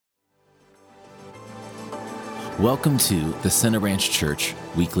Welcome to the Center Branch Church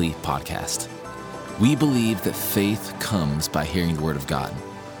Weekly Podcast. We believe that faith comes by hearing the Word of God.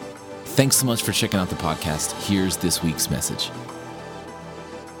 Thanks so much for checking out the podcast. Here's this week's message.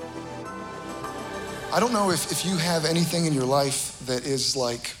 I don't know if you have anything in your life that is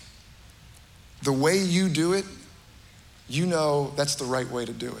like the way you do it, you know that's the right way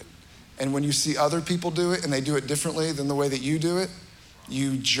to do it. And when you see other people do it and they do it differently than the way that you do it,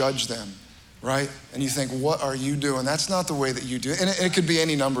 you judge them, right? And you think, what are you doing? That's not the way that you do it. And it could be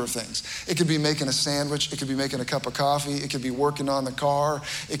any number of things. It could be making a sandwich. It could be making a cup of coffee. It could be working on the car.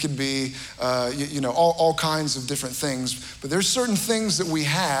 It could be, all kinds of different things. But there's certain things that we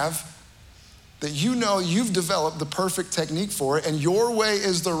have that you know you've developed the perfect technique for it, and your way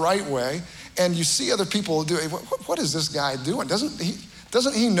is the right way. And you see other people do it. What is this guy doing?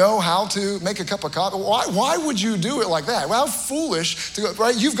 Doesn't he know how to make a cup of coffee? Why would you do it like that? Well, how foolish to go,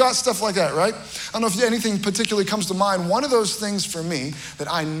 right? You've got stuff like that, right? I don't know if anything particularly comes to mind. One of those things for me that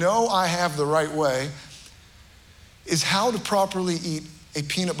I know I have the right way is how to properly eat a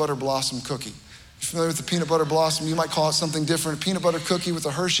peanut butter blossom cookie. You're familiar with the peanut butter blossom? You might call it something different. A peanut butter cookie with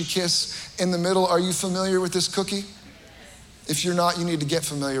a Hershey Kiss in the middle. Are you familiar with this cookie? If you're not, you need to get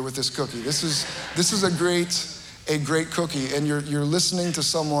familiar with this cookie. This is a great cookie, and you're listening to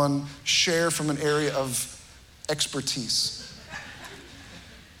someone share from an area of expertise.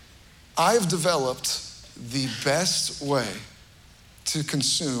 I've developed the best way to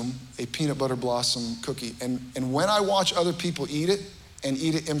consume a peanut butter blossom cookie. And when I watch other people eat it and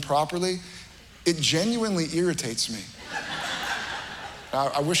eat it improperly, it genuinely irritates me.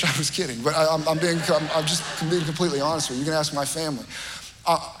 I wish I was kidding, but I'm just being completely honest with you. You can ask my family.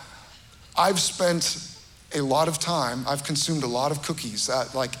 I've spent a lot of time, I've consumed a lot of cookies,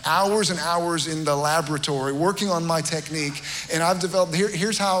 like hours and hours in the laboratory working on my technique, and I've developed,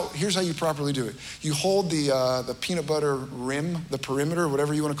 here's how you properly do it. You hold the peanut butter rim, the perimeter,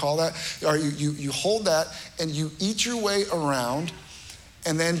 whatever you want to call that, or you hold that and you eat your way around,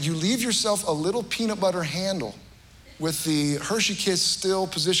 and then you leave yourself a little peanut butter handle with the Hershey Kiss still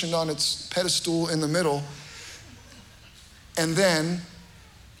positioned on its pedestal in the middle, and then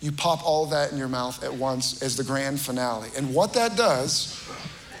you pop all of that in your mouth at once as the grand finale. And what that does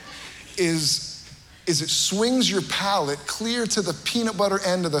is it swings your palate clear to the peanut butter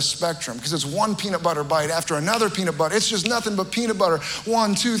end of the spectrum, because it's one peanut butter bite after another peanut butter. It's just nothing but peanut butter.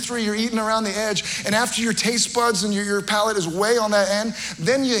 1, 2, 3, you're eating around the edge. And after your taste buds and your palate is way on that end,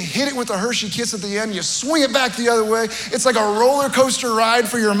 then you hit it with a Hershey Kiss at the end. You swing it back the other way. It's like a roller coaster ride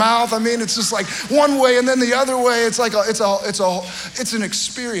for your mouth. I mean, it's just like one way and then the other way. It's like it's an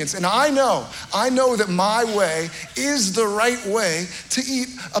experience. And I know that my way is the right way to eat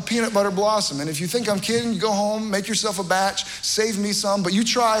a peanut butter blossom. And if you think I'm kidding, you go home, make yourself a batch, save me some, but you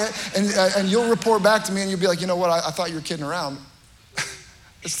try it, and you'll report back to me, and you'll be like, you know what, I thought you were kidding around.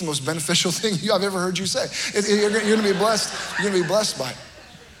 It's the most beneficial thing I've ever heard you say. You're gonna be blessed. You're gonna be blessed by it.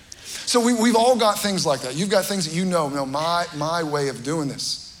 So we've all got things like that. You've got things that you know, my way of doing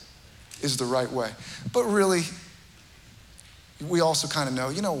this is the right way. But really, we also kind of know,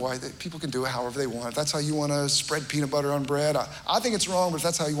 you know why, that people can do it however they want. If that's how you want to spread peanut butter on bread, I think it's wrong, but if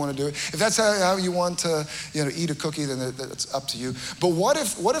that's how you want to do it, if that's how you want to eat a cookie, then that's up to you. But what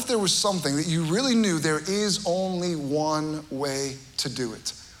if there was something that you really knew there is only one way to do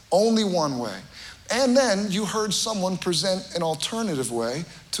it? Only one way. And then you heard someone present an alternative way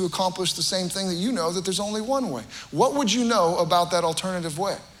to accomplish the same thing that you know that there's only one way. What would you know about that alternative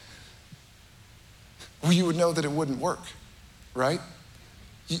way? Well, you would know that it wouldn't work. Right?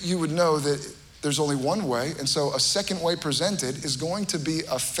 You would know that there's only one way, and so a second way presented is going to be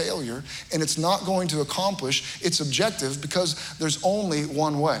a failure, and it's not going to accomplish its objective because there's only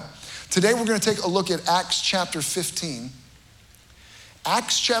one way. Today we're going to take a look at Acts chapter 15.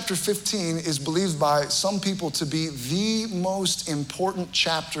 Acts chapter 15 is believed by some people to be the most important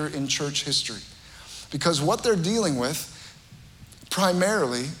chapter in church history, because what they're dealing with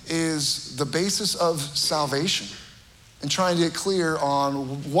primarily is the basis of salvation, and trying to get clear on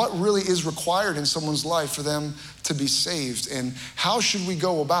what really is required in someone's life for them to be saved, and how should we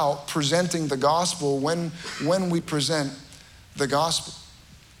go about presenting the gospel when we present the gospel.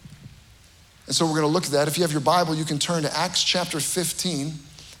 And so we're going to look at that. If you have your Bible, you can turn to Acts chapter 15.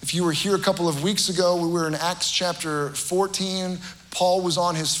 If you were here a couple of weeks ago, we were in Acts chapter 14, Paul was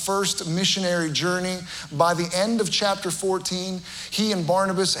on his first missionary journey. By the end of chapter 14, he and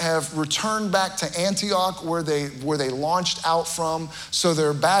Barnabas have returned back to Antioch where they launched out from. So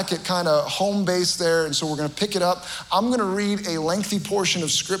they're back at kind of home base there. And so we're going to pick it up. I'm going to read a lengthy portion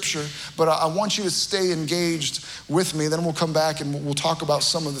of scripture, but I want you to stay engaged with me. Then we'll come back and we'll talk about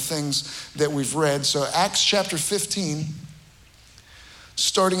some of the things that we've read. So Acts chapter 15,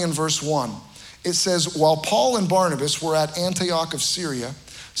 starting in verse 1. It says, while Paul and Barnabas were at Antioch of Syria,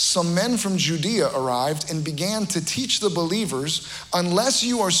 some men from Judea arrived and began to teach the believers, unless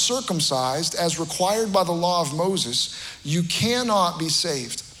you are circumcised as required by the law of Moses, you cannot be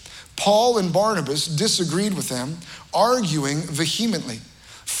saved. Paul and Barnabas disagreed with them, arguing vehemently.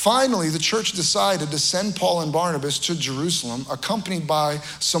 Finally, the church decided to send Paul and Barnabas to Jerusalem, accompanied by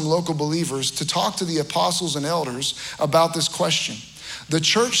some local believers, to talk to the apostles and elders about this question. The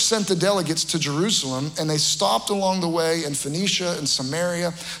church sent the delegates to Jerusalem, and they stopped along the way in Phoenicia and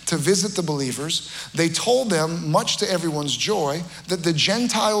Samaria to visit the believers. They told them, much to everyone's joy, that the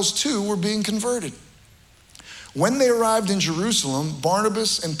Gentiles too were being converted. When they arrived in Jerusalem,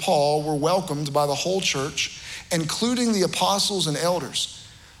 Barnabas and Paul were welcomed by the whole church, including the apostles and elders.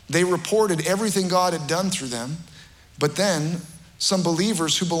 They reported everything God had done through them, but then some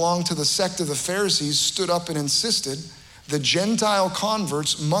believers who belonged to the sect of the Pharisees stood up and insisted the Gentile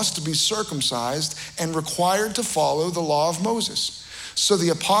converts must be circumcised and required to follow the law of Moses. So the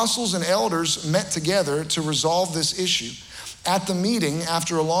apostles and elders met together to resolve this issue. At the meeting,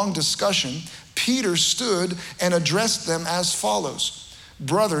 after a long discussion, Peter stood and addressed them as follows.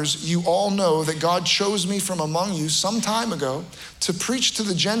 Brothers, you all know that God chose me from among you some time ago to preach to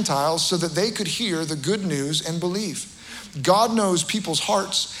the Gentiles so that they could hear the good news and believe. God knows people's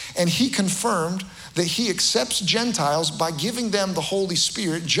hearts, and he confirmed that he accepts Gentiles by giving them the Holy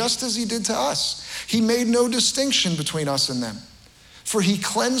Spirit just as he did to us. He made no distinction between us and them, for he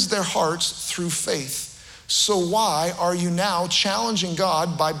cleansed their hearts through faith. So why are you now challenging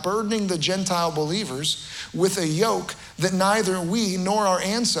God by burdening the Gentile believers with a yoke that neither we nor our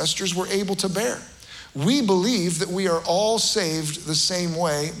ancestors were able to bear? We believe that we are all saved the same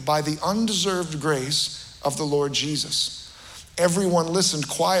way by the undeserved grace of the Lord Jesus. Everyone listened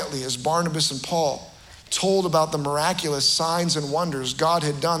quietly as Barnabas and Paul told about the miraculous signs and wonders God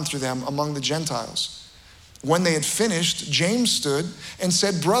had done through them among the Gentiles. When they had finished, James stood and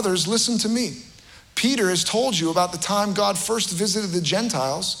said, brothers, listen to me. Peter has told you about the time God first visited the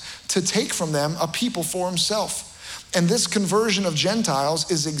Gentiles to take from them a people for himself. And this conversion of Gentiles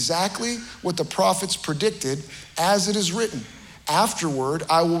is exactly what the prophets predicted, as it is written. Afterward,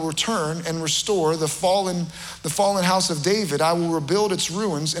 I will return and restore the fallen house of David. I will rebuild its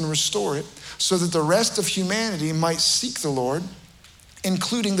ruins and restore it so that the rest of humanity might seek the Lord,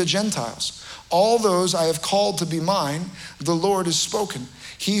 including the Gentiles. All those I have called to be mine, the Lord has spoken.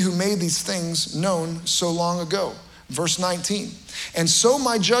 He who made these things known so long ago. Verse 19. And so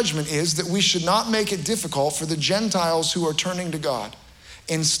my judgment is that we should not make it difficult for the Gentiles who are turning to God.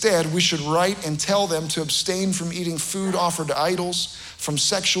 Instead, we should write and tell them to abstain from eating food offered to idols, from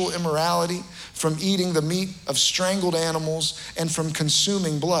sexual immorality, from eating the meat of strangled animals, and from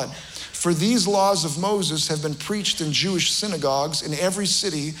consuming blood. For these laws of Moses have been preached in Jewish synagogues in every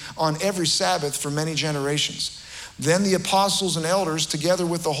city on every Sabbath for many generations. Then the apostles and elders, together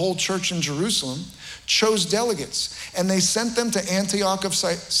with the whole church in Jerusalem, chose delegates, and they sent them to Antioch of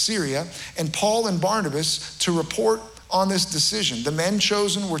Syria and Paul and Barnabas to report on this decision. The men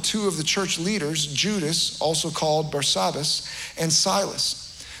chosen were two of the church leaders, Judas, also called Barsabbas, and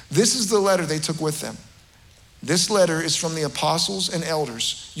Silas. This is the letter they took with them. This letter is from the apostles and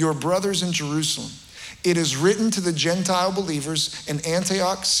elders, your brothers in Jerusalem. It is written to the Gentile believers in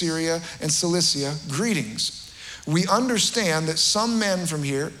Antioch, Syria, and Cilicia, greetings. We understand that some men from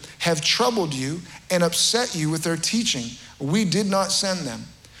here have troubled you and upset you with their teaching. We did not send them.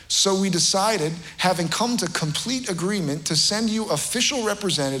 So we decided, having come to complete agreement, to send you official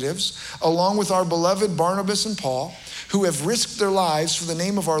representatives along with our beloved Barnabas and Paul, who have risked their lives for the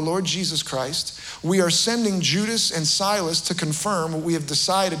name of our Lord Jesus Christ. We are sending Judas and Silas to confirm what we have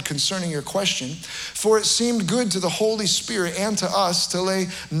decided concerning your question, for it seemed good to the Holy Spirit and to us to lay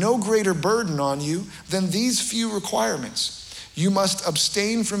no greater burden on you than these few requirements. You must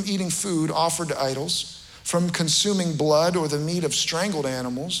abstain from eating food offered to idols, from consuming blood or the meat of strangled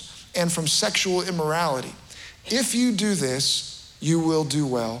animals, and from sexual immorality. If you do this, you will do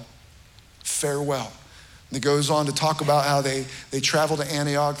well. Farewell. And it goes on to talk about how they traveled to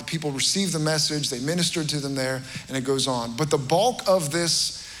Antioch, the people received the message, they ministered to them there, and it goes on. But the bulk of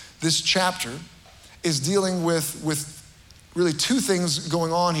this chapter is dealing with really two things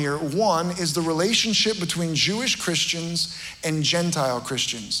going on here. One is the relationship between Jewish Christians and Gentile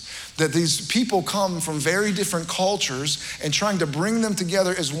Christians. That these people come from very different cultures, and trying to bring them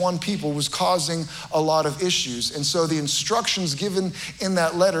together as one people was causing a lot of issues. And so the instructions given in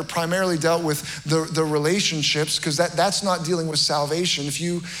that letter primarily dealt with the relationships, because that's not dealing with salvation. If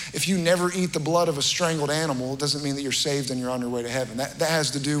you never eat the blood of a strangled animal, it doesn't mean that you're saved and you're on your way to heaven. That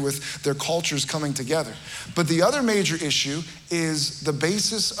has to do with their cultures coming together. But the other major issue is the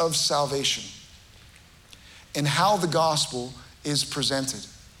basis of salvation and how the gospel is presented.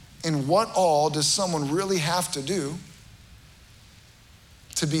 And what all does someone really have to do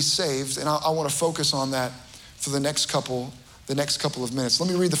to be saved? And I want to focus on that for the next couple of minutes.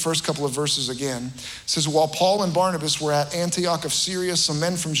 Let me read the first couple of verses again. It says, while Paul and Barnabas were at Antioch of Syria, some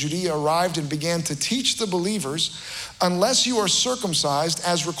men from Judea arrived and began to teach the believers, unless you are circumcised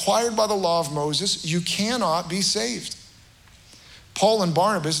as required by the law of Moses, you cannot be saved. Paul and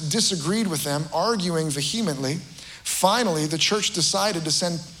Barnabas disagreed with them, arguing vehemently. Finally, the church decided to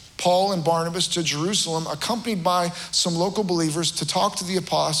send Paul and Barnabas to Jerusalem, accompanied by some local believers, to talk to the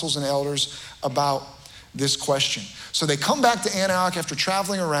apostles and elders about this question. So they come back to Antioch after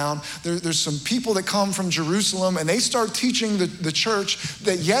traveling around. There's some people that come from Jerusalem, and they start teaching the church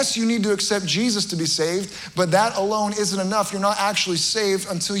that yes, you need to accept Jesus to be saved, but that alone isn't enough. You're not actually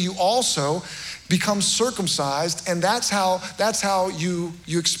saved until you also become circumcised, and that's how you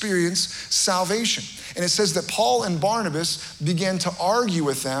experience salvation. And it says that Paul and Barnabas began to argue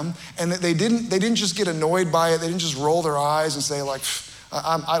with them, and that they didn't just get annoyed by it. They didn't just roll their eyes and say like,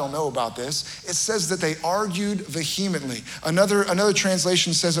 I don't know about this. It says that they argued vehemently. Another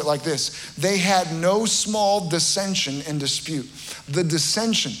translation says it like this: they had no small dissension and dispute. The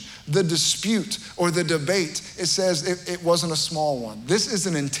dissension, the dispute, or the debate, it says it wasn't a small one. This is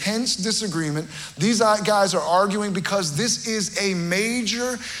an intense disagreement. These guys are arguing because this is a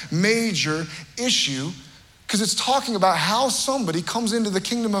major, major issue, because it's talking about how somebody comes into the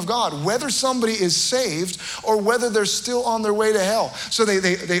kingdom of God, whether somebody is saved or whether they're still on their way to hell. So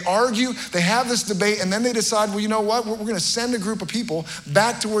they argue, they have this debate, and then they decide, well, you know what? We're going to send a group of people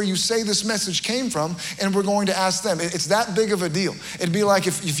back to where you say this message came from, and we're going to ask them. It's that big of a deal. It'd be like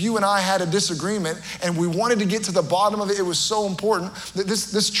if you and I had a disagreement and we wanted to get to the bottom of it. It was so important that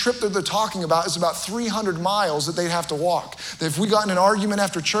this trip that they're talking about is about 300 miles that they'd have to walk. That if we got in an argument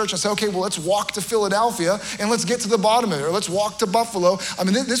after church and said, okay, well, let's walk to Philadelphia and let's get to the bottom of it, or let's walk to Buffalo. I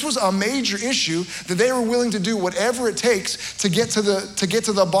mean, this was a major issue that they were willing to do whatever it takes to get to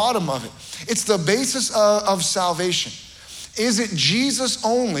the bottom of it. It's the basis of salvation. Is it Jesus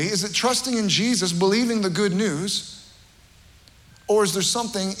only? Is it trusting in Jesus, believing the good news? Or is there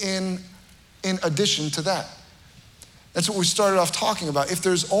something in addition to that? That's what we started off talking about. If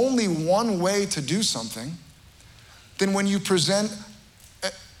there's only one way to do something, then when you present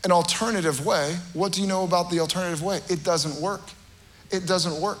an alternative way, what do you know about the alternative way? It doesn't work. It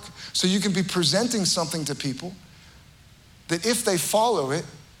doesn't work. So you can be presenting something to people that if they follow it,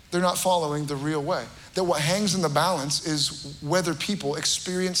 they're not following the real way. That what hangs in the balance is whether people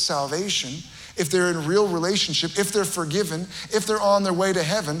experience salvation, if they're in real relationship, if they're forgiven, if they're on their way to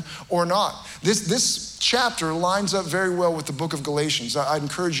heaven or not. This chapter lines up very well with the book of Galatians. I'd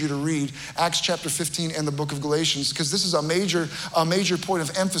encourage you to read Acts chapter 15 and the book of Galatians, because this is a major point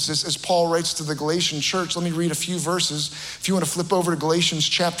of emphasis as Paul writes to the Galatian church. Let me read a few verses. If you want to flip over to Galatians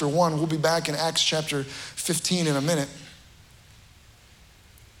chapter 1, we'll be back in Acts chapter 15 in a minute.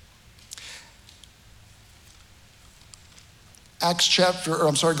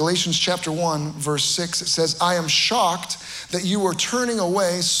 Galatians chapter 1, verse 6, it says, I am shocked that you are turning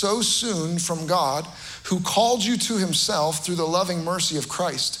away so soon from God, who called you to himself through the loving mercy of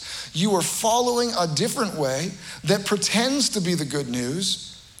Christ. You are following a different way that pretends to be the good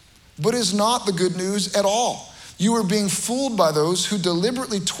news, but is not the good news at all. You are being fooled by those who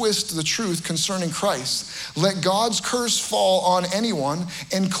deliberately twist the truth concerning Christ. Let God's curse fall on anyone,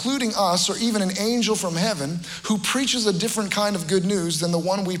 including us or even an angel from heaven, who preaches a different kind of good news than the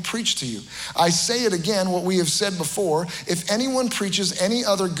one we preach to you. I say it again, what we have said before, if anyone preaches any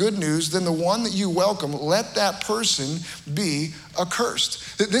other good news than the one that you welcome, let that person be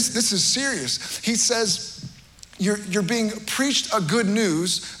accursed. This is serious. He says, You're being preached a good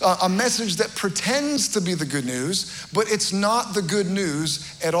news, a message that pretends to be the good news, but it's not the good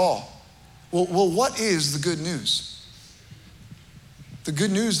news at all. Well, what is the good news? The good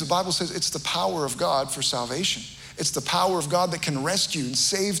news, the Bible says, it's the power of God for salvation. It's the power of God that can rescue and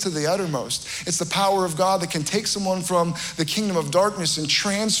save to the uttermost. It's the power of God that can take someone from the kingdom of darkness and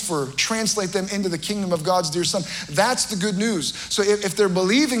translate them into the kingdom of God's dear son. That's the good news. So if they're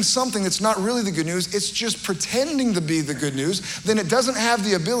believing something that's not really the good news, it's just pretending to be the good news, then it doesn't have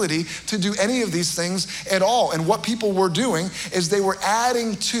the ability to do any of these things at all. And what people were doing is they were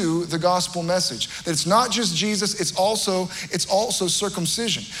adding to the gospel message. That it's not just Jesus, it's also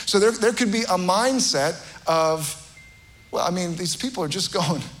circumcision. So there could be a mindset of, well, I mean, these people are just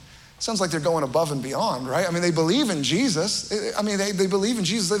going, sounds like they're going above and beyond, right? I mean, they believe in Jesus. I mean, they believe in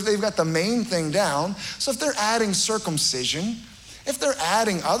Jesus. They've got the main thing down. So if they're adding circumcision, if they're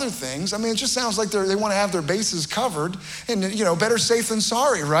adding other things, I mean, it just sounds like they want to have their bases covered, and better safe than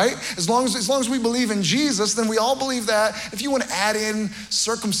sorry, right? As long as we believe in Jesus, then we all believe that. If you want to add in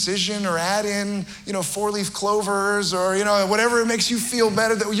circumcision or add in, 4-leaf clovers or, whatever makes you feel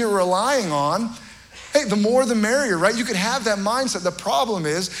better that you're relying on, hey, the more the merrier, right? You could have that mindset. The problem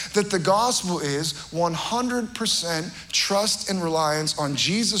is that the gospel is 100% trust and reliance on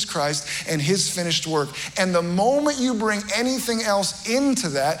Jesus Christ and his finished work. And the moment you bring anything else into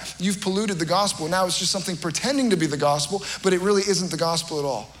that, you've polluted the gospel. Now it's just something pretending to be the gospel, but it really isn't the gospel at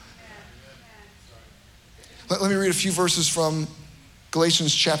all. Let me read a few verses from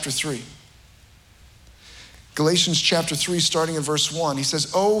Galatians chapter 3. Galatians chapter 3, starting in verse 1. He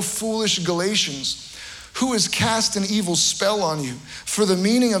says, "O foolish Galatians, who has cast an evil spell on you? For the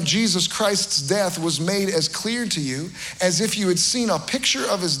meaning of Jesus Christ's death was made as clear to you as if you had seen a picture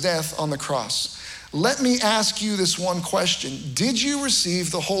of his death on the cross. Let me ask you this one question. Did you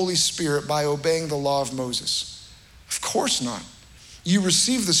receive the Holy Spirit by obeying the law of Moses? Of course not. You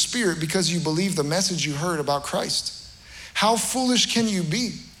received the Spirit because you believed the message you heard about Christ. How foolish can you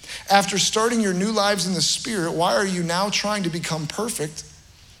be? After starting your new lives in the Spirit, why are you now trying to become perfect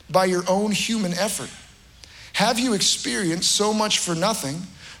by your own human effort? Have you experienced so much for nothing?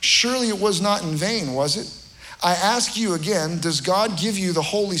 Surely it was not in vain, was it? I ask you again, does God give you the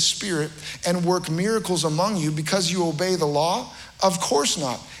Holy Spirit and work miracles among you because you obey the law? Of course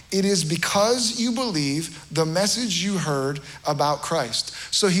not. It is because you believe the message you heard about Christ."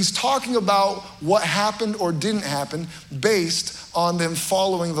 So he's talking about what happened or didn't happen based on them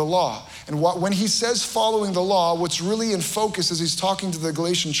following the law. And when he says following the law, what's really in focus as he's talking to the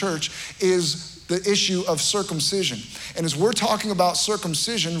Galatian church is the issue of circumcision. And as we're talking about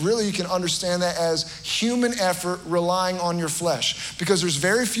circumcision, really you can understand that as human effort relying on your flesh. Because there's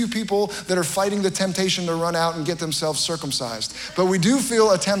very few people that are fighting the temptation to run out and get themselves circumcised. But we do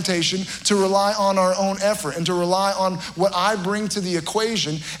feel a temptation to rely on our own effort and to rely on what I bring to the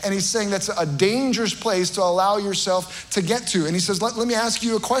equation. And he's saying that's a dangerous place to allow yourself to get to. And he says, let me ask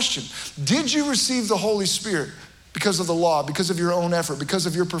you a question. Did you receive the Holy Spirit because of the law, because of your own effort, because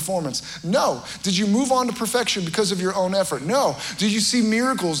of your performance? No. Did you move on to perfection because of your own effort? No. Did you see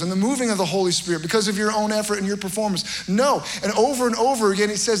miracles and the moving of the Holy Spirit because of your own effort and your performance? No. And over again,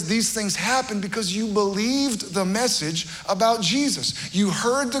 he says these things happened because you believed the message about Jesus. You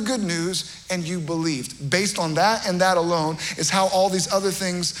heard the good news and you believed. Based on that and that alone is how these other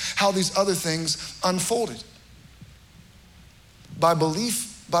things unfolded. By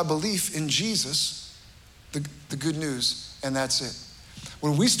belief in Jesus, the good news, and that's it.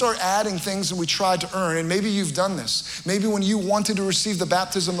 When we start adding things that we tried to earn, and maybe you've done this, maybe when you wanted to receive the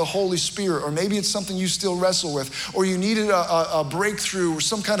baptism of the Holy Spirit, or maybe it's something you still wrestle with, or you needed a breakthrough or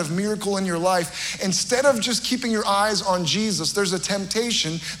some kind of miracle in your life, instead of just keeping your eyes on Jesus, there's a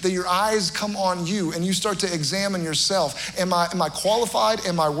temptation that your eyes come on you and you start to examine yourself. Am I qualified?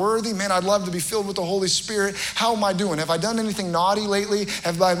 Am I worthy? Man, I'd love to be filled with the Holy Spirit. How am I doing? Have I done anything naughty lately?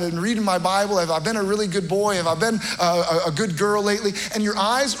 Have I been reading my Bible? Have I been a really good boy? Have I been a good girl lately? And your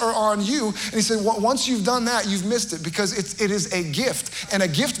eyes are on you. And he said, once you've done that, you've missed it, because it is a gift. And a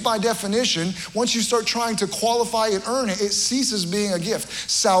gift by definition, once you start trying to qualify and earn it, it ceases being a gift.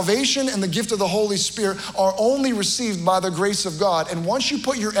 Salvation and the gift of the Holy Spirit are only received by the grace of God. And once you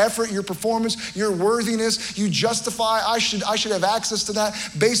put your effort, your performance, your worthiness, you justify, I should have access to that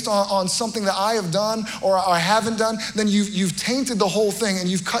based on something that I have done or I haven't done, then you've tainted the whole thing and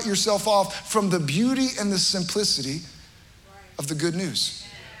you've cut yourself off from the beauty and the simplicity of the good news.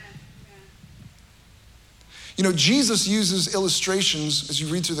 You know, Jesus uses illustrations as you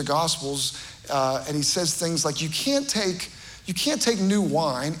read through the Gospels, and he says things like, you can't take new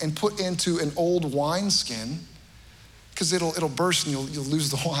wine and put into an old wineskin, because it'll burst and you'll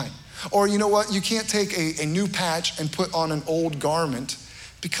lose the wine. Or you know what? You can't take a new patch and put on an old garment,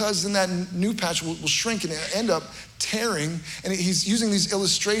 because then that new patch will shrink and end up tearing, and he's using these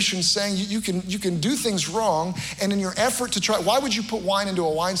illustrations saying you can do things wrong, and in your effort to try, why would you put wine into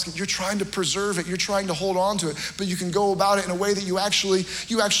a wineskin? You're trying to preserve it, you're trying to hold on to it, but you can go about it in a way that you actually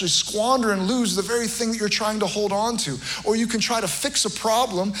squander and lose the very thing that you're trying to hold on to. Or you can try to fix a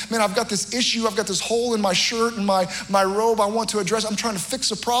problem. Man, I've got this issue, I've got this hole in my shirt and my robe I want to address. I'm trying to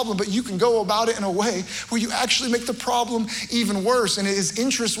fix a problem, but you can go about it in a way where you actually make the problem even worse. And his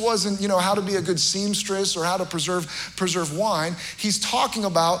interest wasn't, how to be a good seamstress or how to preserve wine. He's talking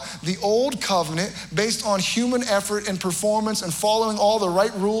about the old covenant based on human effort and performance and following all the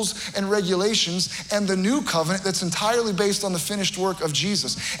right rules and regulations, and the new covenant that's entirely based on the finished work of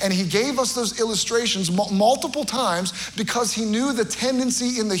Jesus. And he gave us those illustrations multiple times because he knew the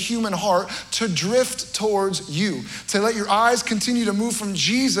tendency in the human heart to drift towards you, to let your eyes continue to move from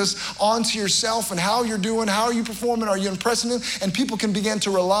Jesus onto yourself and how you're doing, how are you performing, are you impressing him? And people can begin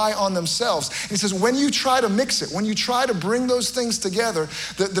to rely on themselves. And he says, when you try to mix it, when you try to bring those things together,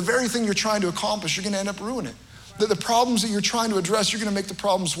 the very thing you're trying to accomplish, you're gonna end up ruining it. The problems that you're trying to address, you're gonna make the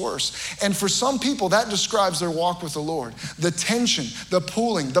problems worse. And for some people, that describes their walk with the Lord. The tension, the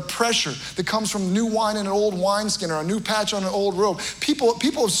pulling, the pressure that comes from new wine in an old wineskin or a new patch on an old robe. People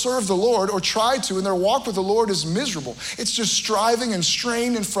have served the Lord or tried to, and their walk with the Lord is miserable. It's just striving and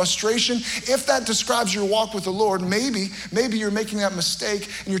strain and frustration. If that describes your walk with the Lord, maybe you're making that mistake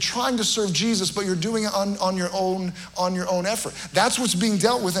and you're trying to serve Jesus, but you're doing it on your own effort. That's what's being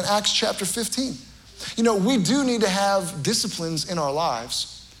dealt with in Acts chapter 15. We do need to have disciplines in our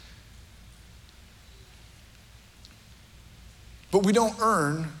lives, but we don't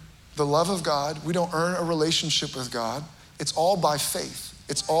earn the love of God. We don't earn a relationship with God. It's all by faith.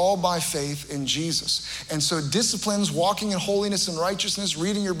 It's all by faith in Jesus. And so disciplines, walking in holiness and righteousness,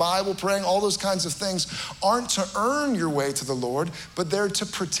 reading your Bible, praying, all those kinds of things aren't to earn your way to the Lord, but they're to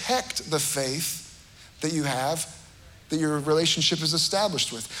protect the faith that you have, that your relationship is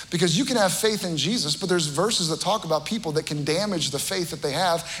established with. Because you can have faith in Jesus, but there's verses that talk about people that can damage the faith that they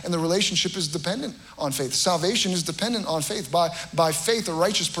have, and the relationship is dependent on faith. Salvation is dependent on faith. By faith, a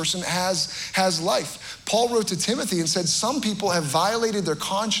righteous person has life. Paul wrote to Timothy and said, some people have violated their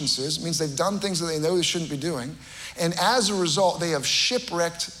consciences, it means they've done things that they know they shouldn't be doing, and as a result, they have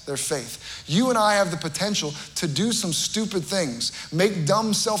shipwrecked their faith. You and I have the potential to do some stupid things, make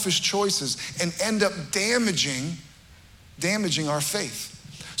dumb, selfish choices, and end up damaging our faith.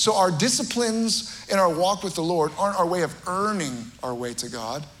 So our disciplines in our walk with the Lord aren't our way of earning our way to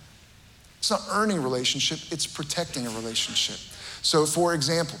God. It's not earning a relationship, it's protecting a relationship. So for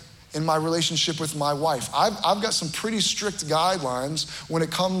example, in my relationship with my wife, I've got some pretty strict guidelines when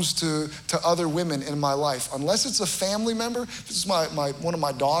it comes to other women in my life. Unless it's a family member, if this is one of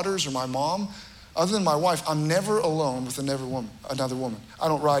my daughters or my mom, other than my wife, I'm never alone with another woman. I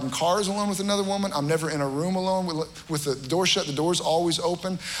don't ride in cars alone with another woman. I'm never in a room alone with the door shut. The door's always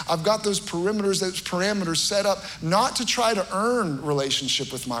open. I've got those parameters set up not to try to earn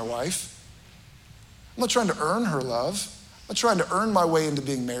relationship with my wife. I'm not trying to earn her love. I'm not trying to earn my way into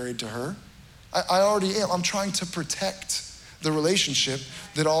being married to her. I already am. I'm trying to protect the relationship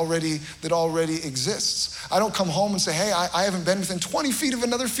that already exists. I don't come home and say, hey, I haven't been within 20 feet of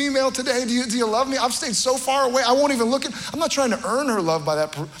another female today. Do you love me? I've stayed so far away. I won't even look at. I'm not trying to earn her love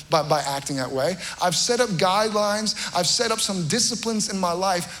by acting that way. I've set up guidelines. I've set up some disciplines in my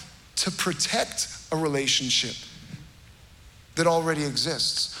life to protect a relationship that already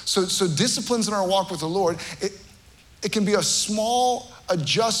exists. So disciplines in our walk with the Lord, it can be a small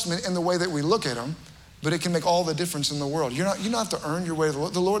adjustment in the way that we look at them, but it can make all the difference in the world. You don't have to earn your way to the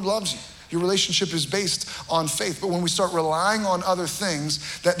Lord. The Lord loves you. Your relationship is based on faith. But when we start relying on other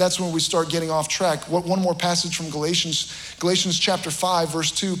things, that's when we start getting off track. One more passage from Galatians chapter 5, verse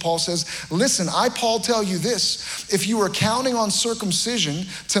 2, Paul says, listen, I, Paul, tell you this, if you are counting on circumcision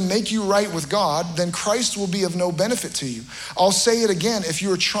to make you right with God, then Christ will be of no benefit to you. I'll say it again, if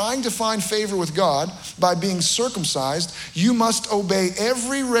you are trying to find favor with God by being circumcised, you must obey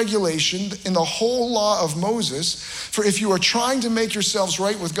every regulation in the whole law of Moses. For if you are trying to make yourselves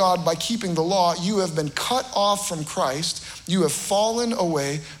right with God by keeping the law, you have been cut off from Christ. You have fallen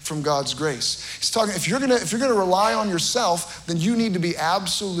away from God's grace. He's talking, if you're gonna rely on yourself, then you need to be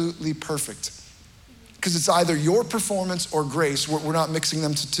absolutely perfect. Because it's either your performance or grace. We're not mixing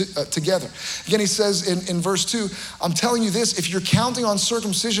them together. Again, he says in verse 2, I'm telling you this, if you're counting on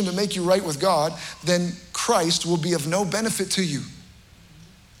circumcision to make you right with God, then Christ will be of no benefit to you.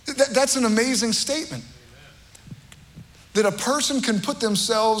 That's an amazing statement. That a person can put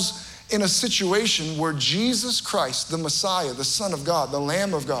themselves in a situation where Jesus Christ, the Messiah, the Son of God, the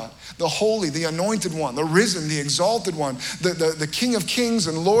Lamb of God, the Holy, the Anointed One, the Risen, the Exalted One, the King of Kings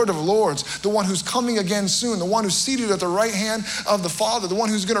and Lord of Lords, the one who's coming again soon, the one who's seated at the right hand of the Father, the one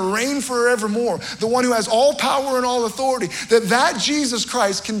who's going to reign forevermore, the one who has all power and all authority, that Jesus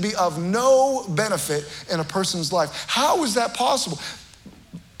Christ can be of no benefit in a person's life. How is that possible?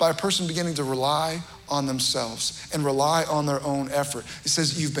 By a person beginning to rely on themselves and rely on their own effort. It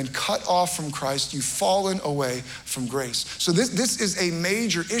says you've been cut off from Christ, you've fallen away from grace. So this is a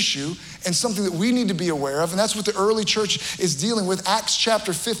major issue and something that we need to be aware of, and that's what the early church is dealing with. Acts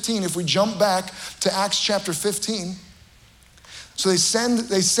chapter 15, if we jump back to Acts chapter 15, so they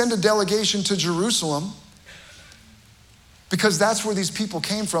send a delegation to Jerusalem because that's where these people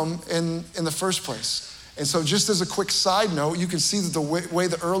came from in the first place. And so just as a quick side note, you can see that the way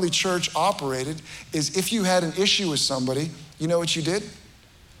the early church operated is if you had an issue with somebody, you know what you did?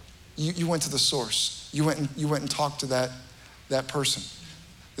 You went to the source. You went and talked to that person.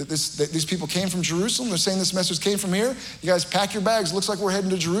 These people came from Jerusalem. They're saying this message came from here. You guys pack your bags. Looks like we're heading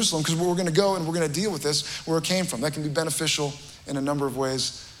to Jerusalem because we're going to go and we're going to deal with this where it came from. That can be beneficial in a number of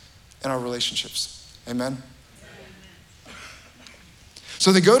ways in our relationships. Amen?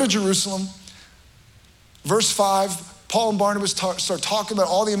 So they go to Jerusalem. Verse 5, Paul and Barnabas start talking about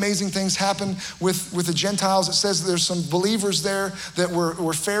all the amazing things happen with the Gentiles. It says there's some believers there that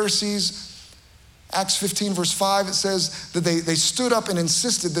were Pharisees. Acts 15, verse 5, it says that they stood up and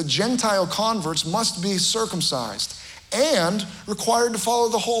insisted that Gentile converts must be circumcised and required to follow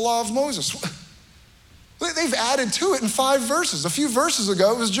the whole law of Moses. They've added to it in 5 verses. A few verses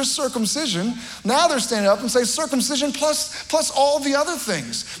ago, it was just circumcision. Now they're standing up and say circumcision plus all the other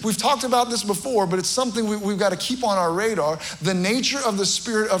things. We've talked about this before, but it's something we've got to keep on our radar. The nature of the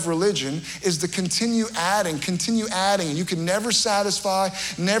spirit of religion is to continue adding. And you can never satisfy,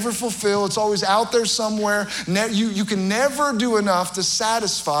 never fulfill. It's always out there somewhere. You can never do enough to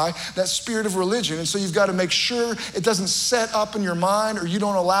satisfy that spirit of religion. And so you've got to make sure it doesn't set up in your mind or you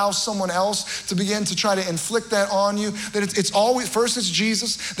don't allow someone else to begin to try to inflict that on you. That it's always, first it's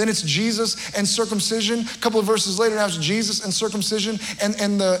Jesus, then it's Jesus and circumcision. A couple of verses later, now it's Jesus and circumcision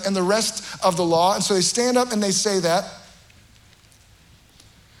and the rest of the law. And so they stand up and they say that.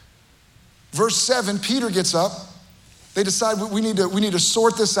 Verse 7, Peter gets up. They decide we need to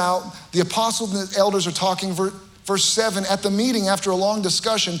sort this out. The apostles and the elders are talking. Verse 7, at the meeting, after a long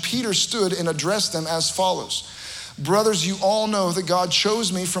discussion, Peter stood and addressed them as follows. Brothers, you all know that God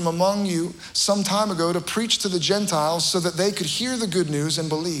chose me from among you some time ago to preach to the Gentiles so that they could hear the good news and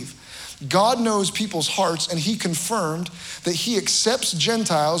believe. God knows people's hearts, and he confirmed that he accepts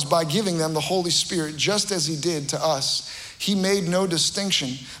Gentiles by giving them the Holy Spirit, just as he did to us. He made no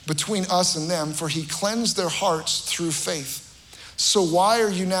distinction between us and them, for he cleansed their hearts through faith. So why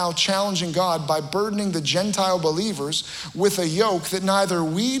are you now challenging God by burdening the Gentile believers with a yoke that neither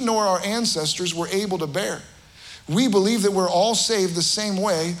we nor our ancestors were able to bear? We believe that we're all saved the same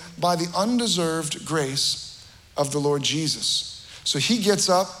way by the undeserved grace of the Lord Jesus. So he gets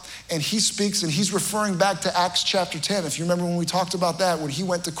up and he speaks, and he's referring back to Acts chapter 10. If you remember when we talked about that, when he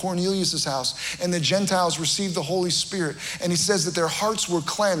went to Cornelius' house and the Gentiles received the Holy Spirit, and he says that their hearts were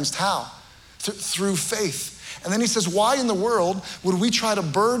cleansed. How? Through faith. And then he says, why in the world would we try to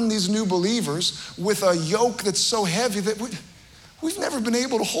burden these new believers with a yoke that's so heavy that we've never been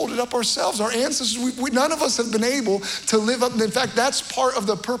able to hold it up ourselves. Our ancestors, none of us have been able to live up. In fact, that's part of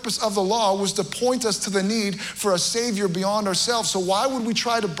the purpose of the law, was to point us to the need for a Savior beyond ourselves. So why would we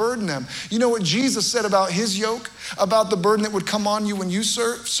try to burden them? You know what Jesus said about his yoke, about the burden that would come on you when you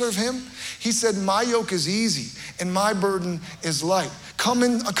serve him? He said, my yoke is easy and my burden is light. Come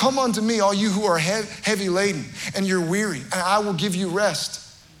unto me, all you who are heavy laden and you're weary, and I will give you rest.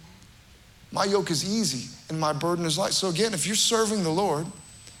 My yoke is easy and my burden is light. So again, if you're serving the Lord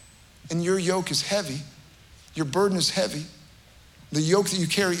and your yoke is heavy, your burden is heavy, the yoke that you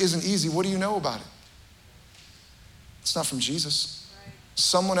carry isn't easy, what do you know about it? It's not from Jesus.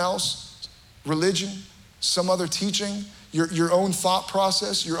 Someone else, religion, some other teaching, your own thought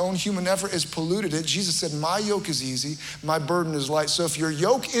process, your own human effort has polluted it. Jesus said, my yoke is easy, my burden is light. So if your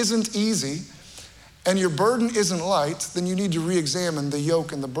yoke isn't easy and your burden isn't light, then you need to re-examine the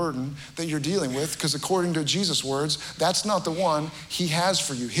yoke and the burden that you're dealing with, because according to Jesus' words, that's not the one he has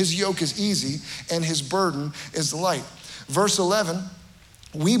for you. His yoke is easy and his burden is light. Verse 11,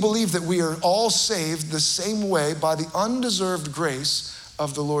 we believe that we are all saved the same way by the undeserved grace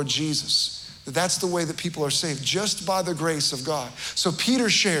of the Lord Jesus. That's the way that people are saved, just by the grace of God. So Peter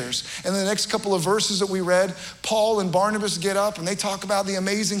shares, and the next couple of verses that we read, Paul and Barnabas get up and they talk about the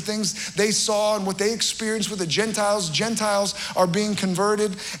amazing things they saw and what they experienced with the Gentiles. Gentiles are being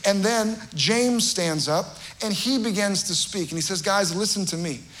converted. And then James stands up and he begins to speak. And he says, guys, listen to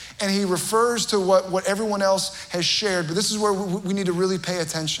me. And he refers to what everyone else has shared, but this is where we need to really pay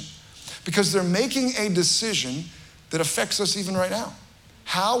attention, because they're making a decision that affects us even right now.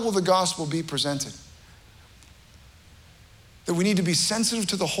 How will the gospel be presented? That we need to be sensitive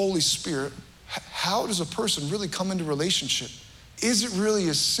to the Holy Spirit. How does a person really come into relationship? Is it really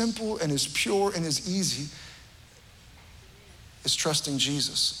as simple and as pure and as easy as trusting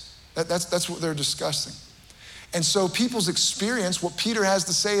Jesus? That's what they're discussing. And so people's experience, what Peter has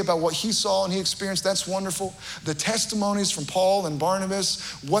to say about what he saw and he experienced, that's wonderful. The testimonies from Paul and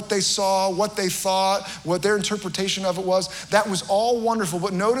Barnabas, what they saw, what they thought, what their interpretation of it was, that was all wonderful.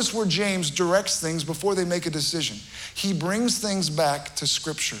 But notice where James directs things before they make a decision. He brings things back to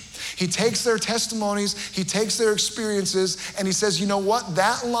Scripture. He takes their testimonies, he takes their experiences, and he says, you know what?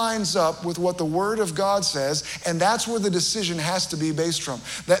 That lines up with what the Word of God says, and that's where the decision has to be based from.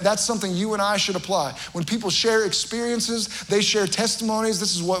 That's something you and I should apply. When people share experiences, they share testimonies.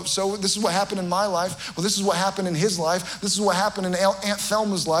 This is what happened in my life. Well, this is what happened in his life. This is what happened in Aunt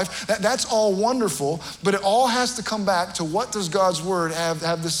Thelma's life. That's all wonderful, but it all has to come back to what does God's Word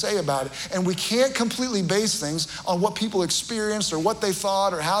have to say about it. And we can't completely base things on what people experienced or what they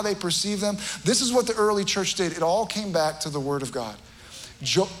thought or how they perceived them. This is what the early church did. It all came back to the Word of God.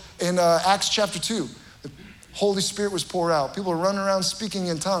 In Acts chapter 2, the Holy Spirit was poured out. People were running around speaking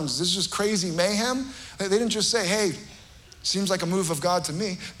in tongues. This is just crazy mayhem. They didn't just say, hey, seems like a move of God to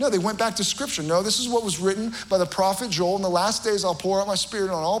me. No, they went back to Scripture. No, this is what was written by the prophet Joel. In the last days, I'll pour out my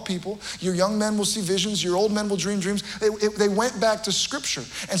Spirit on all people. Your young men will see visions. Your old men will dream dreams. They went back to Scripture.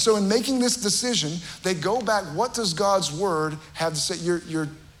 And so in making this decision, they go back, what does God's Word have to say?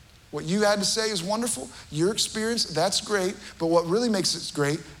 What you had to say is wonderful. Your experience, that's great. But what really makes it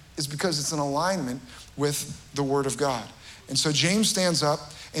great is because it's in alignment with the Word of God. And so James stands up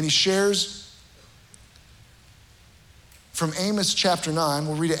and he shares from Amos chapter 9,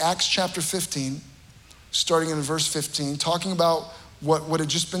 we'll read Acts chapter 15, starting in verse 15, talking about what had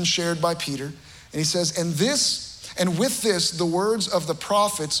just been shared by Peter. And he says, and with this, the words of the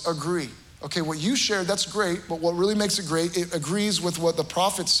prophets agree. Okay, what you shared, that's great, but what really makes it great, it agrees with what the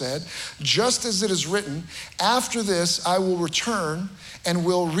prophet said. Just as it is written, after this I will return and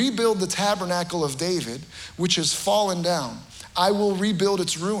will rebuild the tabernacle of David, which has fallen down. I will rebuild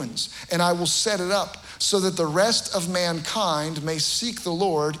its ruins, and I will set it up, so that the rest of mankind may seek the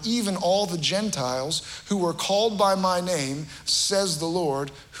Lord, even all the Gentiles who are called by my name, says the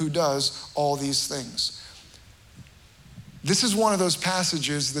Lord, who does all these things. This is one of those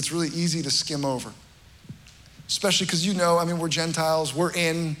passages that's really easy to skim over, especially because we're Gentiles, we're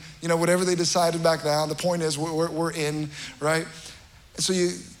in, whatever they decided back then. The point is we're in, right? And so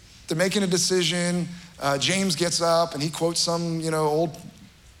they're making a decision. James gets up and he quotes some, old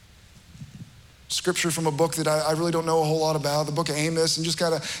scripture from a book that I really don't know a whole lot about, the book of Amos, and just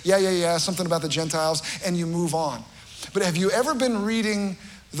kind of, something about the Gentiles, and you move on. But have you ever been reading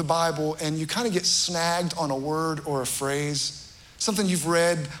the Bible and you kind of get snagged on a word or a phrase, something you've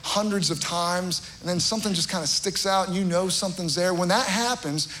read hundreds of times, and then something just kind of sticks out and something's there? When that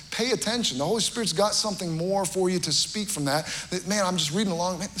happens, pay attention. The Holy Spirit's got something more for you to speak from that. Man, I'm just reading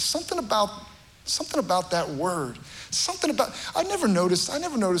along. Man, something about that word. I never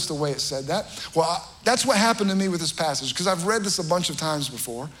noticed the way it said that. Well, that's what happened to me with this passage, because I've read this a bunch of times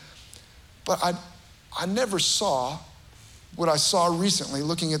before, but I never saw what I saw recently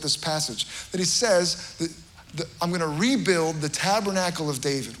looking at this passage, that he says that I'm going to rebuild the Tabernacle of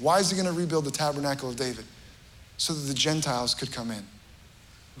David. Why is he going to rebuild the Tabernacle of David? So that the Gentiles could come in.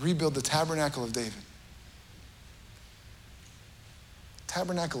 Rebuild the Tabernacle of David.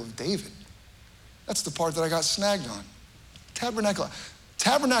 Tabernacle of David. That's the part that I got snagged on.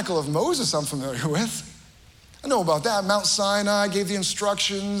 Tabernacle of Moses I'm familiar with. I know about that. Mount Sinai gave the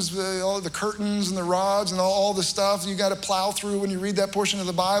instructions, all the curtains and the rods and all the stuff you got to plow through when you read that portion of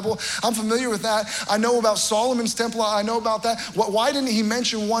the Bible. I'm familiar with that. I know about Solomon's temple. I know about that. Why didn't he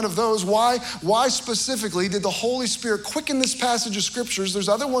mention one of those? Why specifically did the Holy Spirit quicken this passage of scriptures? There's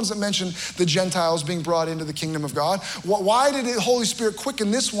other ones that mention the Gentiles being brought into the kingdom of God. Why did the Holy Spirit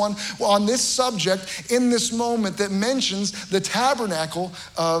quicken this one on this subject in this moment that mentions the tabernacle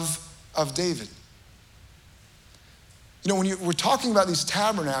of David? When we're talking about these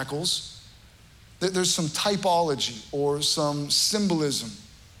tabernacles, there's some typology or some symbolism,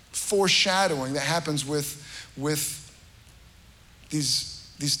 foreshadowing that happens with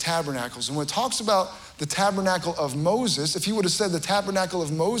these these tabernacles. And when it talks about the Tabernacle of Moses, if he would have said the Tabernacle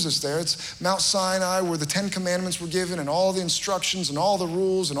of Moses there, it's Mount Sinai where the 10 Commandments were given and all the instructions and all the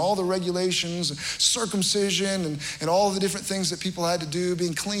rules and all the regulations, and circumcision and all the different things that people had to do,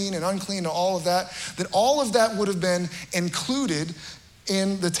 being clean and unclean and all of that, then all of that would have been included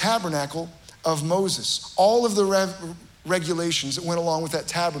in the Tabernacle of Moses. All of the regulations that went along with that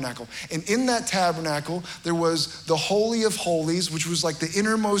tabernacle. And in that tabernacle, there was the Holy of Holies, which was like the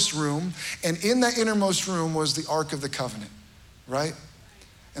innermost room. And in that innermost room was the Ark of the Covenant, right?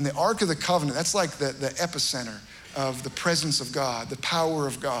 And the Ark of the Covenant, that's like the epicenter of the presence of God, the power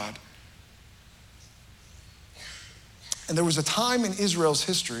of God. And there was a time in Israel's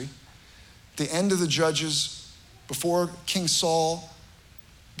history, the end of the Judges, before King Saul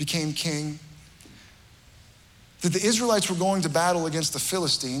became king, that the Israelites were going to battle against the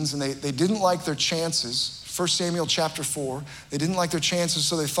Philistines, and they didn't like their chances. 1 Samuel chapter 4, they didn't like their chances,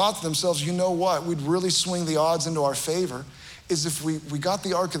 so they thought to themselves, you know what, we'd really swing the odds into our favor is if we got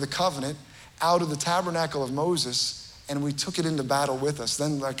the Ark of the Covenant out of the Tabernacle of Moses and we took it into battle with us.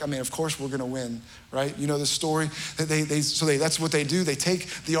 Then, of course we're gonna win, right? You know the story? That's what they do. They take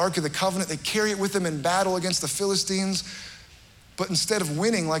the Ark of the Covenant, they carry it with them in battle against the Philistines, but instead of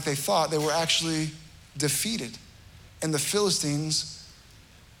winning like they thought, they were actually defeated. And the Philistines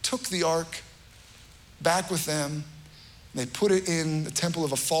took the ark back with them. They put it in the temple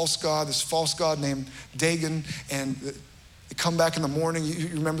of a false god, this false god named Dagon. And they come back in the morning. You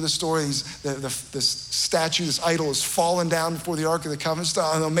remember the story? This statue, this idol is fallen down before the Ark of the Covenant. It's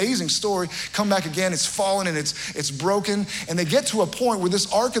an amazing story. Come back again, it's fallen and it's broken. And they get to a point where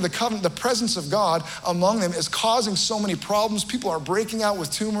this Ark of the Covenant, the presence of God among them, is causing so many problems. People are breaking out with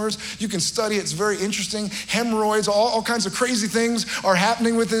tumors. You can study it, it's very interesting. Hemorrhoids, all kinds of crazy things are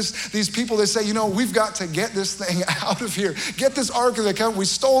happening with these people. They say, we've got to get this thing out of here. Get this Ark of the Covenant. We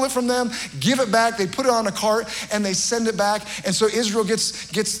stole it from them, give it back. They put it on a cart and they send it back. And so Israel gets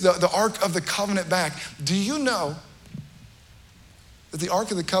the Ark of the Covenant back. Do you know that the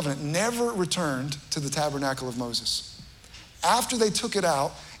Ark of the Covenant never returned to the Tabernacle of Moses? After they took it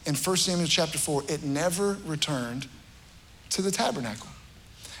out in 1 Samuel chapter 4, it never returned to the tabernacle.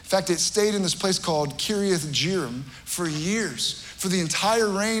 In fact, it stayed in this place called Kiriath Jearim for years, for the entire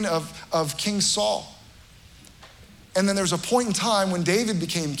reign of King Saul. And then there was a point in time when David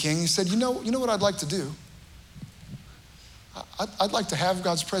became king. He said, you know what I'd like to do? I'd like to have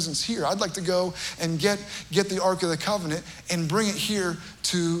God's presence here. I'd like to go and get the Ark of the Covenant and bring it here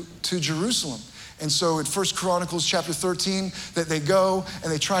to Jerusalem. And so in 1 Chronicles chapter 13, that they go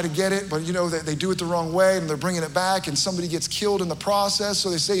and they try to get it, but they do it the wrong way and they're bringing it back and somebody gets killed in the process.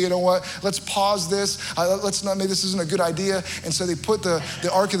 So they say, you know what, let's pause this. Maybe this isn't a good idea. And so they put the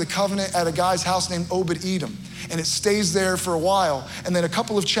Ark of the Covenant at a guy's house named Obed-Edom. And it stays there for a while. And then a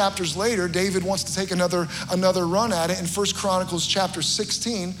couple of chapters later, David wants to take another run at it. In 1 Chronicles chapter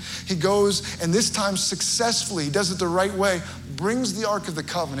 16, he goes and this time successfully, he does it the right way, brings the Ark of the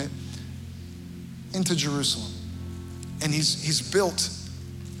Covenant into Jerusalem. And he's built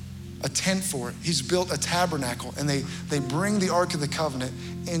a tent for it. He's built a tabernacle, and they bring the Ark of the Covenant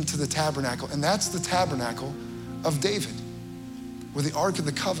into the tabernacle. And that's the Tabernacle of David, where the Ark of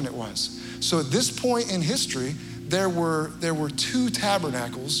the Covenant was. So at this point in history, there were two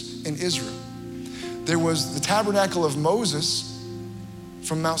tabernacles in Israel. There was the Tabernacle of Moses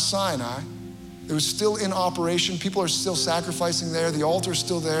from Mount Sinai. It was still in operation. People are still sacrificing there. The altar is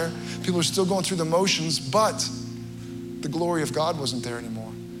still there. People are still going through the motions, but the glory of God wasn't there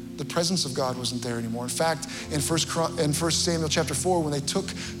anymore. The presence of God wasn't there anymore. In fact, in 1 Samuel chapter 4, when they took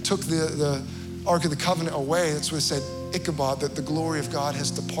the Ark of the Covenant away, that's what it said, Ichabod, that the glory of God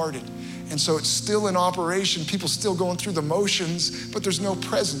has departed. And so it's still in operation. People still going through the motions, but there's no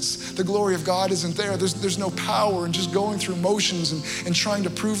presence. The glory of God isn't there. There's no power in just going through motions and trying to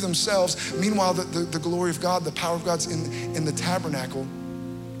prove themselves. Meanwhile, the glory of God, the power of God's in the tabernacle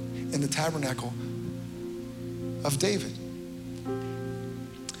of David.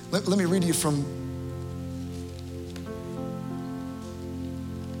 Let me read to you from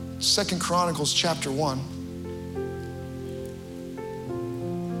 2 Chronicles chapter 1.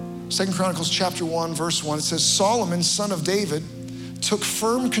 2 Chronicles chapter 1, verse 1, it says, Solomon, son of David, took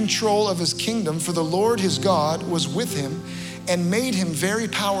firm control of his kingdom, for the Lord his God was with him and made him very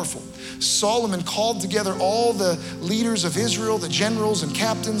powerful. Solomon called together all the leaders of Israel, the generals and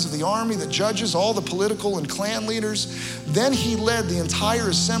captains of the army, the judges, all the political and clan leaders. Then he led the entire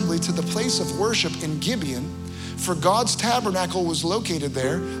assembly to the place of worship in Gibeon, for God's tabernacle was located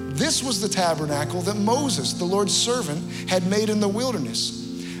there. This was the tabernacle that Moses, the Lord's servant, had made in the wilderness.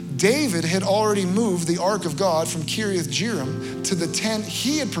 David had already moved the ark of God from Kiriath Jearim to the tent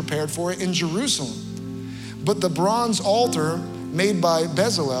he had prepared for it in Jerusalem. But the bronze altar made by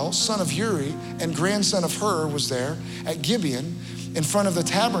Bezalel, son of Uri and grandson of Hur, was there at Gibeon in front of the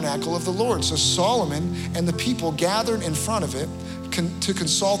tabernacle of the Lord. So Solomon and the people gathered in front of it to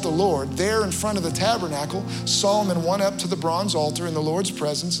consult the Lord. There in front of the tabernacle, Solomon went up to the bronze altar in the Lord's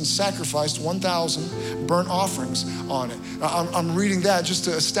presence and sacrificed 1,000 burnt offerings on it. I'm reading that just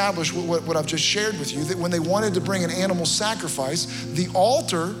to establish what I've just shared with you, that when they wanted to bring an animal sacrifice, the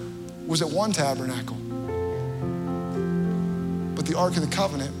altar was at one tabernacle, but the Ark of the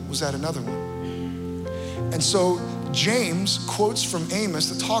Covenant was at another one. And so James quotes from Amos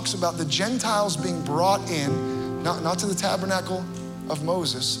that talks about the Gentiles being brought in, not to the tabernacle of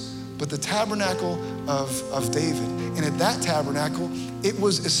Moses, but the tabernacle of David. And at that tabernacle, it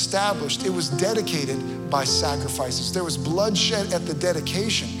was established, it was dedicated by sacrifices. There was bloodshed at the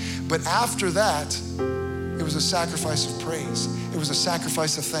dedication, but after that, it was a sacrifice of praise. It was a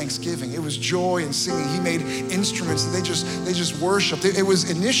sacrifice of thanksgiving. It was joy and singing. He made instruments that they just worshiped. It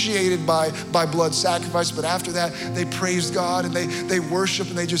was initiated by blood sacrifice, but after that, they praised God and they worshiped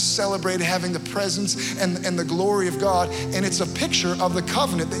and they just celebrated having the presence and the glory of God. And it's a picture of the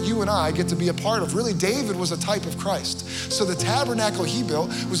covenant that you and I get to be a part of. Really, David was a type of Christ. So the tabernacle he built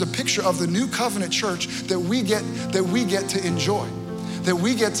was a picture of the new covenant church that we get to enjoy, that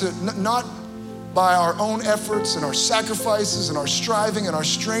we get to not by our own efforts and our sacrifices and our striving and our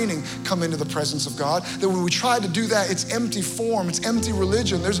straining come into the presence of God. That when we try to do that, it's empty form, it's empty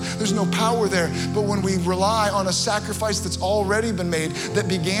religion. There's no power there. But when we rely on a sacrifice that's already been made, that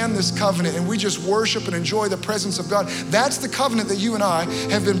began this covenant, and we just worship and enjoy the presence of God, that's the covenant that you and I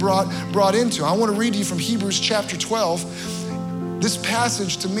have been brought into. I want to read to you from Hebrews chapter 12. This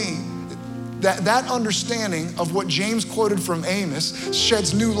passage to me, that understanding of what James quoted from Amos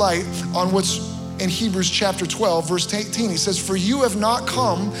sheds new light on what's in Hebrews chapter 12, verse 18. He says, "For you have not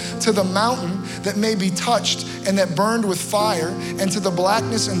come to the mountain that may be touched and that burned with fire, and to the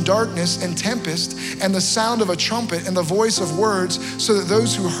blackness and darkness and tempest and the sound of a trumpet and the voice of words, so that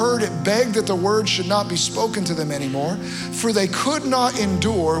those who heard it begged that the word should not be spoken to them anymore, for they could not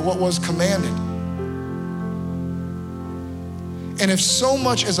endure what was commanded. And if so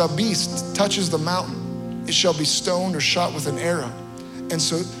much as a beast touches the mountain, it shall be stoned or shot with an arrow."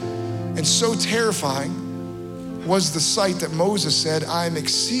 And so terrifying was the sight that Moses said, "I am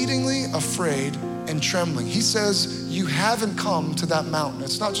exceedingly afraid and trembling." He says, you haven't come to that mountain.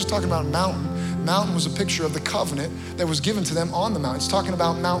 It's not just talking about a mountain. Mountain was a picture of the covenant that was given to them on the mountain. It's talking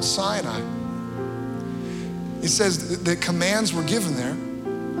about Mount Sinai. It says the commands were given there.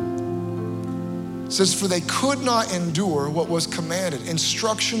 It says, for they could not endure what was commanded.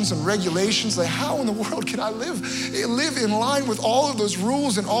 Instructions and regulations, like how in the world can I live in line with all of those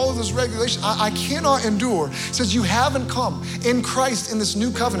rules and all of those regulations? I cannot endure. It says you haven't come in Christ in this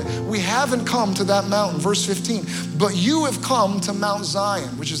new covenant. We haven't come to that mountain. Verse 15, but you have come to Mount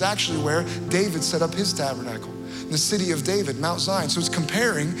Zion, which is actually where David set up his tabernacle. The city of David, Mount Zion. So it's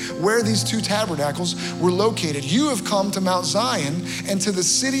comparing where these two tabernacles were located. You have come to Mount Zion and to the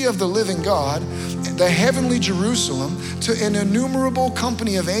city of the living God, the heavenly Jerusalem, to an innumerable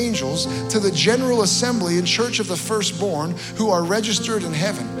company of angels, to the general assembly and church of the firstborn who are registered in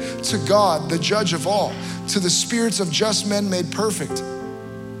heaven, to God, the judge of all, to the spirits of just men made perfect,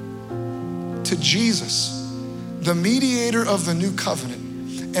 to Jesus, the mediator of the new covenant,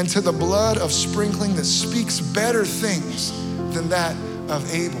 and to the blood of sprinkling that speaks better things than that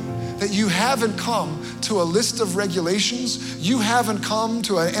of Abel. That you haven't come to a list of regulations. You haven't come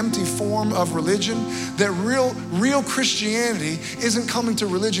to an empty form of religion. That real Christianity isn't coming to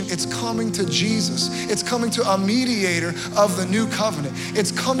religion, it's coming to Jesus. It's coming to a mediator of the new covenant.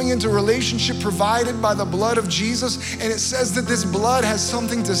 It's coming into relationship provided by the blood of Jesus, and it says that this blood has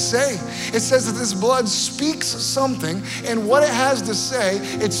something to say. It says that this blood speaks something, and what it has to say,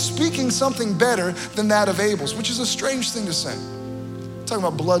 it's speaking something better than that of Abel's, which is a strange thing to say. Talking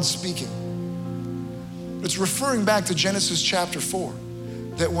about blood speaking. It's referring back to Genesis chapter 4,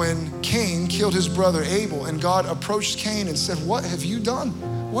 that when Cain killed his brother Abel and God approached Cain and said, what have you done?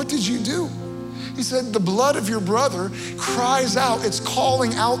 What did you do? He said, the blood of your brother cries out, it's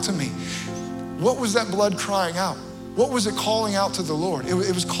calling out to me. What was that blood crying out? What was it calling out to the Lord? It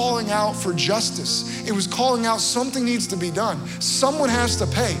was calling out for justice. It was calling out something needs to be done. Someone has to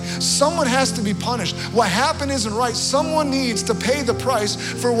pay. Someone has to be punished. What happened isn't right. Someone needs to pay the price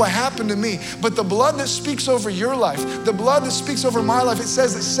for what happened to me. But the blood that speaks over your life, the blood that speaks over my life, it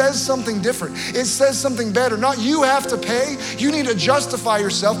says something different. It says something better. Not you have to pay. You need to justify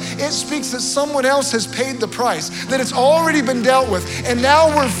yourself. It speaks that someone else has paid the price, that it's already been dealt with. And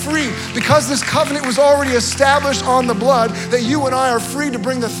now we're free because this covenant was already established on the blood, that you and I are free to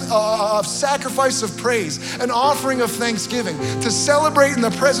bring the sacrifice of praise, an offering of thanksgiving, to celebrate in the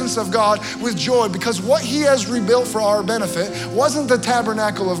presence of God with joy, because what he has rebuilt for our benefit wasn't the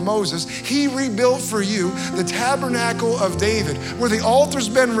Tabernacle of Moses. He rebuilt for you the Tabernacle of David, where the altar's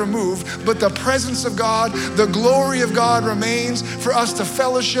been removed, but the presence of God, the glory of God remains for us to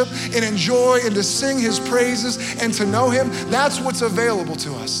fellowship and enjoy and to sing his praises and to know him. That's what's available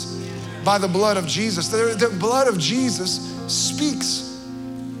to us by the blood of Jesus. The blood of Jesus speaks.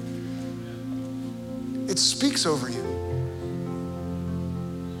 It speaks over you.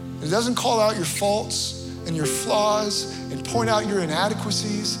 It doesn't call out your faults and your flaws and point out your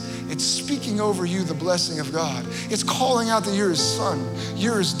inadequacies. It's speaking over you the blessing of God. It's calling out that you're his son,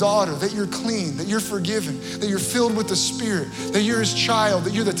 you're his daughter, that you're clean, that you're forgiven, that you're filled with the Spirit, that you're his child,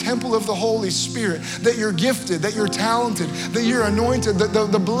 that you're the temple of the Holy Spirit, that you're gifted, that you're talented, that you're anointed.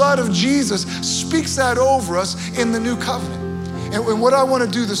 The blood of Jesus speaks that over us in the new covenant. And what I want to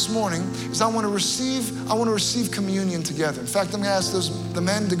do this morning is I want to receive communion together. In fact, I'm going to ask the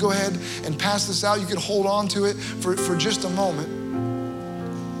men to go ahead and pass this out. You can hold on to it for just a moment.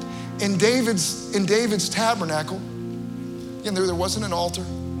 In David's tabernacle, again, there wasn't an altar,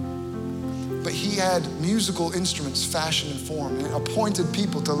 but he had musical instruments fashioned and formed and appointed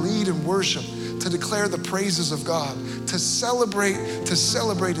people to lead and worship, to declare the praises of God, to celebrate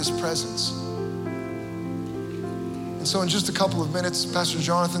his presence. And so in just a couple of minutes, Pastor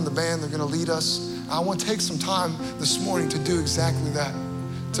Jonathan, the band, they're gonna lead us. I want to take some time this morning to do exactly that,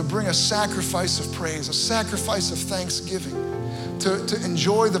 to bring a sacrifice of praise, a sacrifice of thanksgiving, to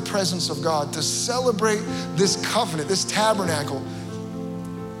enjoy the presence of God, to celebrate this covenant, this tabernacle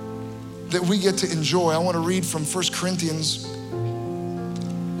that we get to enjoy. I want to read from 1 Corinthians.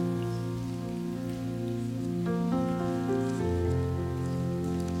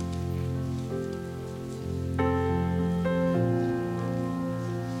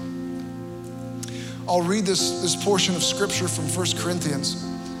 I'll read this portion of scripture from 1 Corinthians,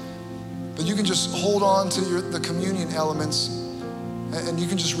 but you can just hold on to the communion elements and you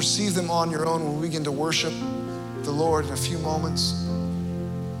can just receive them on your own when we begin to worship the Lord in a few moments.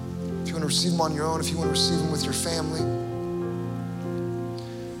 If you want to receive them on your own, if you want to receive them with your family.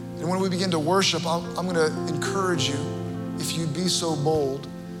 And when we begin to worship, I'm going to encourage you, if you'd be so bold,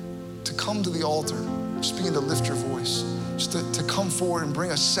 to come to the altar. Just begin to lift your voice. Just to come forward and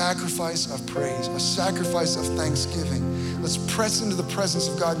bring a sacrifice of praise, a sacrifice of thanksgiving. Let's press into the presence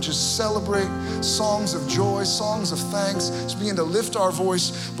of God and just celebrate songs of joy, songs of thanks. Just begin to lift our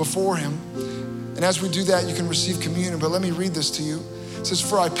voice before him. And as we do that, you can receive communion. But let me read this to you. It says,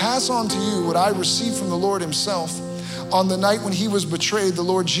 "For I pass on to you what I received from the Lord himself. On the night when he was betrayed, the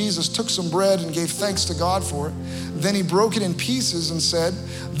Lord Jesus took some bread and gave thanks to God for it. Then he broke it in pieces and said,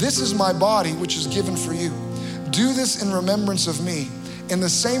 'This is my body, which is given for you. Do this in remembrance of me.' In the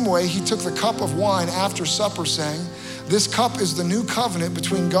same way, he took the cup of wine after supper, saying, 'This cup is the new covenant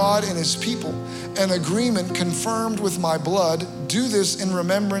between God and his people, an agreement confirmed with my blood. Do this in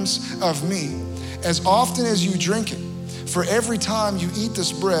remembrance of me. As often as you drink it, for every time you eat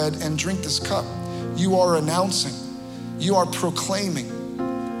this bread and drink this cup, you are announcing, you are proclaiming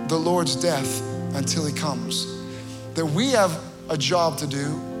the Lord's death until he comes.'" That we have a job to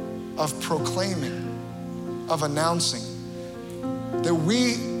do of proclaiming, of announcing, that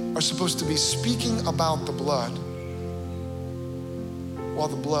we are supposed to be speaking about the blood while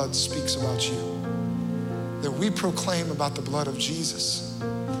the blood speaks about you. That we proclaim about the blood of Jesus.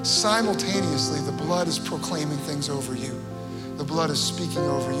 Simultaneously, the blood is proclaiming things over you. The blood is speaking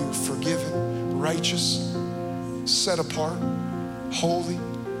over you, forgiven, righteous, set apart, holy.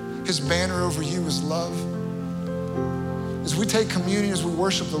 His banner over you is love. As we take communion, as we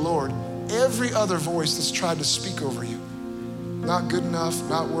worship the Lord, every other voice that's tried to speak over you, not good enough,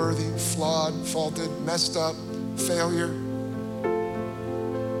 not worthy, flawed, faulted, messed up, failure,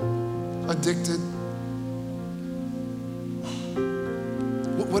 addicted,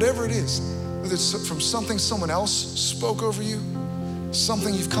 whatever it is, whether it's from something someone else spoke over you,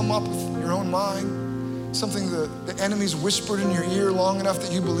 something you've come up with in your own mind, something the enemy's whispered in your ear long enough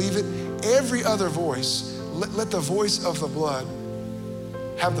that you believe it, every other voice, let the voice of the blood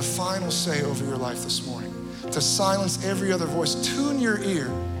have the final say over your life this morning. to silence every other voice. Tune your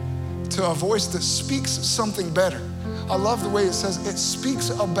ear to a voice that speaks something better. I love the way it says it speaks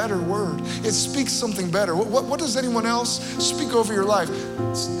a better word. It speaks something better. What does anyone else speak over your life?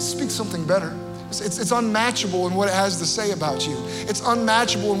 Speak something better. It's unmatchable in what it has to say about you. It's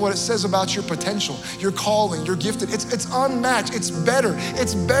unmatchable in what it says about your potential, your calling, your gifted. It's unmatched. It's better.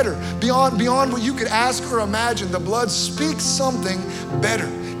 It's better. Beyond what you could ask or imagine, the blood speaks something better.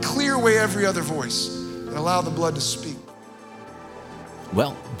 Clear away every other voice and allow the blood to speak.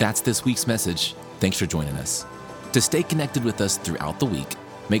 Well, that's this week's message. Thanks for joining us. To stay connected with us throughout the week,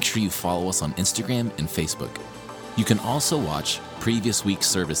 make sure you follow us on Instagram and Facebook. You can also watch previous week's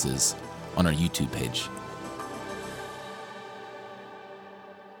services on our YouTube page.